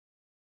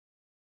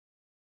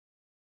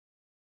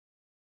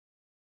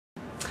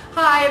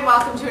Hi, and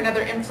welcome to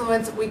another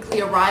Influence Weekly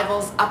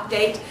Arrivals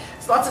update.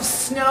 There's lots of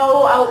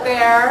snow out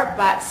there,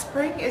 but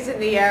spring is in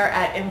the air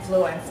at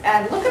Influence.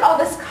 And look at all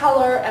this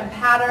color and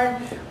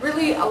pattern.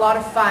 Really a lot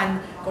of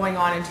fun going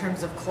on in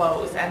terms of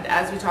clothes. And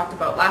as we talked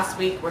about last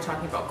week, we're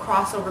talking about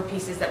crossover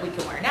pieces that we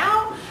can wear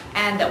now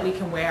and that we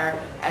can wear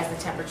as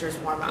the temperatures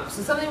warm up.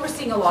 So something we're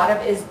seeing a lot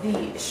of is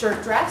the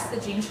shirt dress, the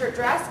jean shirt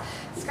dress.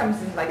 This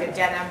comes in like a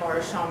denim or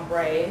a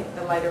chambray,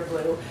 the lighter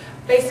blue.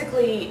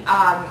 Basically,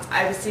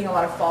 I was seeing a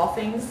lot of fall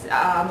things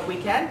on the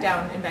weekend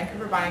down in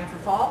Vancouver buying for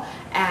fall,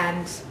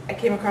 and I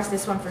came across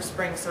this one for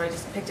spring, so I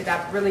just picked it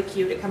up. Really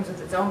cute. It comes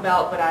with its own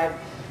belt, but I've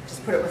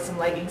just put it with some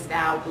leggings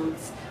now,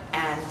 boots,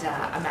 and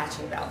a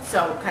matching belt.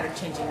 So kind of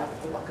changing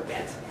up the look a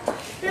bit.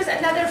 Here's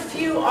another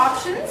few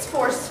options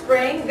for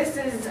spring. This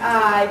is,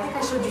 I think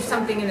I showed you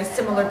something in a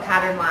similar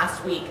pattern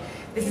last week.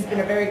 This has been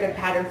a very good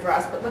pattern for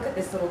us, but look at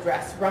this little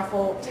dress.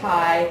 Ruffle,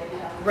 tie,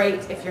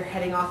 great if you're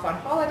heading off on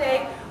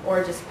holiday,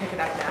 or just pick it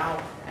up now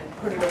and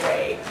put it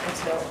away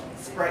until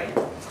spring.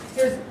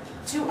 Here's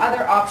two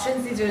other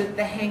options. These are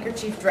the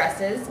handkerchief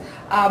dresses.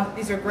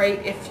 These are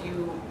great if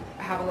you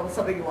have a little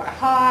something you want to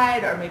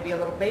hide, or maybe a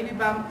little baby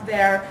bump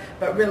there,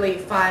 but really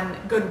fun,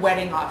 good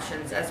wedding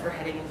options as we're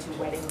heading into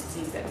wedding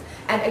season.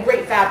 And a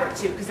great fabric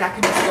too, because that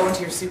can just go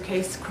into your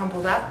suitcase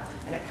crumpled up,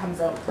 and it comes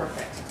out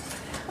perfect.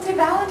 Okay,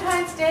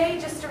 Valentine's Day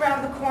just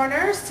around the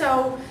corner,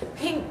 so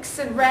pinks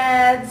and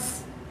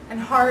reds and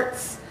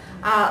hearts,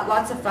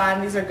 lots of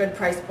fun. These are good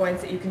price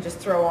points that you can just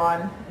throw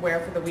on, wear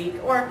for the week,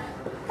 or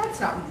that's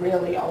not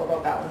really all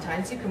about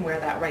Valentine's. You can wear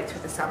that right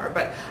through the summer,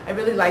 but I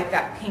really like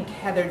that pink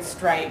heathered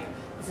stripe.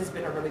 This has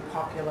been a really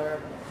popular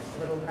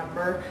little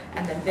number.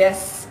 And then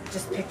this,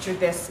 just picture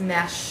this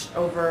mesh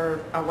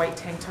over a white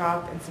tank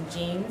top and some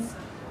jeans,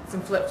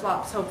 some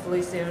flip-flops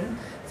hopefully soon.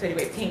 So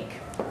anyway, pink,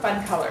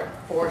 fun color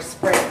for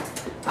spring.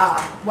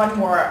 One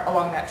more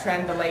along that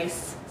trend, the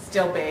lace,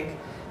 still big,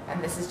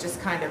 and this is just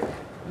kind of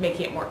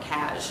making it more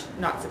cash,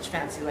 not such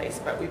fancy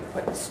lace, but we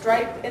put the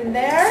stripe in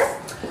there.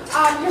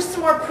 Here's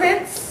some more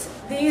prints.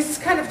 These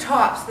kind of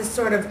tops, this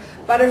sort of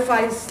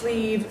butterfly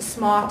sleeve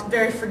smocked,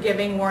 very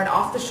forgiving, worn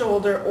off the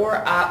shoulder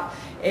or up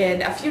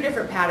in a few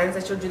different patterns.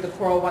 I showed you the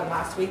coral one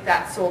last week.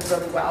 That sold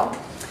really well.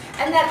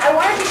 And then I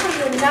wanted to show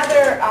you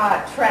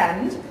another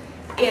trend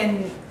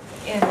in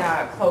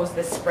clothes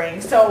this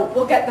spring. So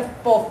we'll get the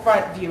full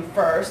front view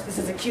first. This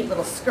is a cute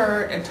little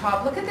skirt and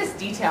top. Look at this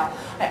detail.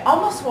 I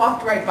almost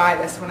walked right by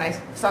this when I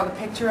saw the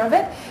picture of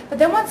it, but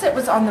then once it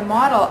was on the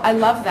model, I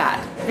love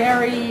that.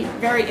 Very,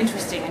 very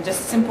interesting, and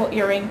just simple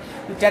earring.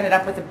 We've done it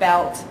up with a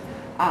belt.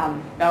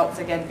 Belts,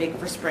 again, big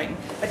for spring.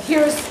 But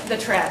here's the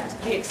trend,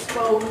 the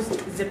exposed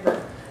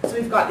zipper. So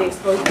we've got the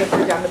exposed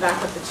zipper down the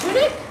back of the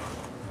tunic,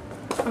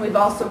 and we've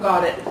also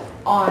got it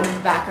on the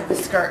back of the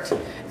skirt.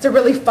 It's a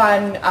really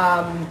fun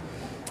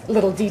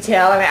little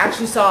detail, and I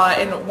actually saw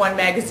in one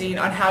magazine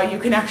on how you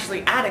can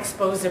actually add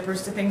exposed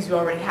zippers to things you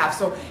already have.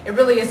 So it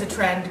really is a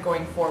trend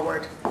going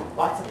forward.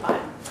 Lots of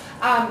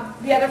fun.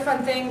 The other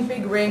fun thing,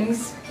 big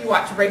rings. You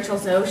watch Rachel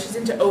Zoe, she's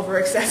into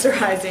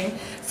over-accessorizing.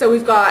 So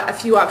we've got a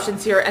few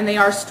options here, and they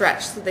are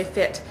stretched, so they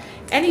fit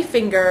any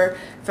finger,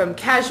 from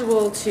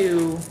casual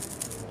to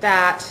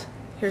that.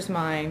 Here's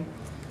mine.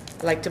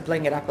 I like to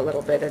bling it up a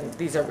little bit, and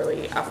these are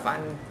really a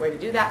fun way to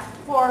do that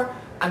for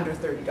under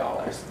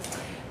 $30.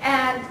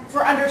 And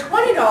for under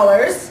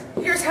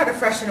 $20, here's how to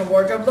freshen a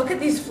wardrobe. Look at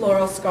these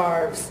floral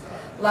scarves.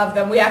 Love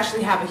them. We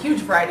actually have a huge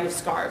variety of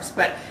scarves,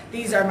 but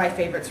these are my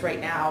favorites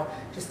right now,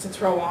 just to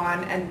throw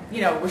on. And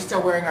you know, we're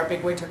still wearing our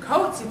big winter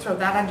coats. You throw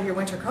that under your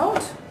winter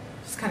coat,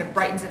 just kind of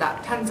brightens it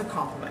up. Tons of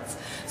compliments.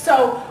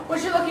 So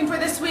what you're looking for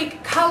this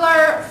week: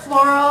 color,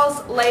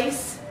 florals,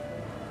 lace,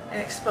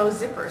 and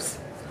exposed zippers.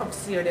 Hope to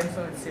see you at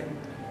Influence soon.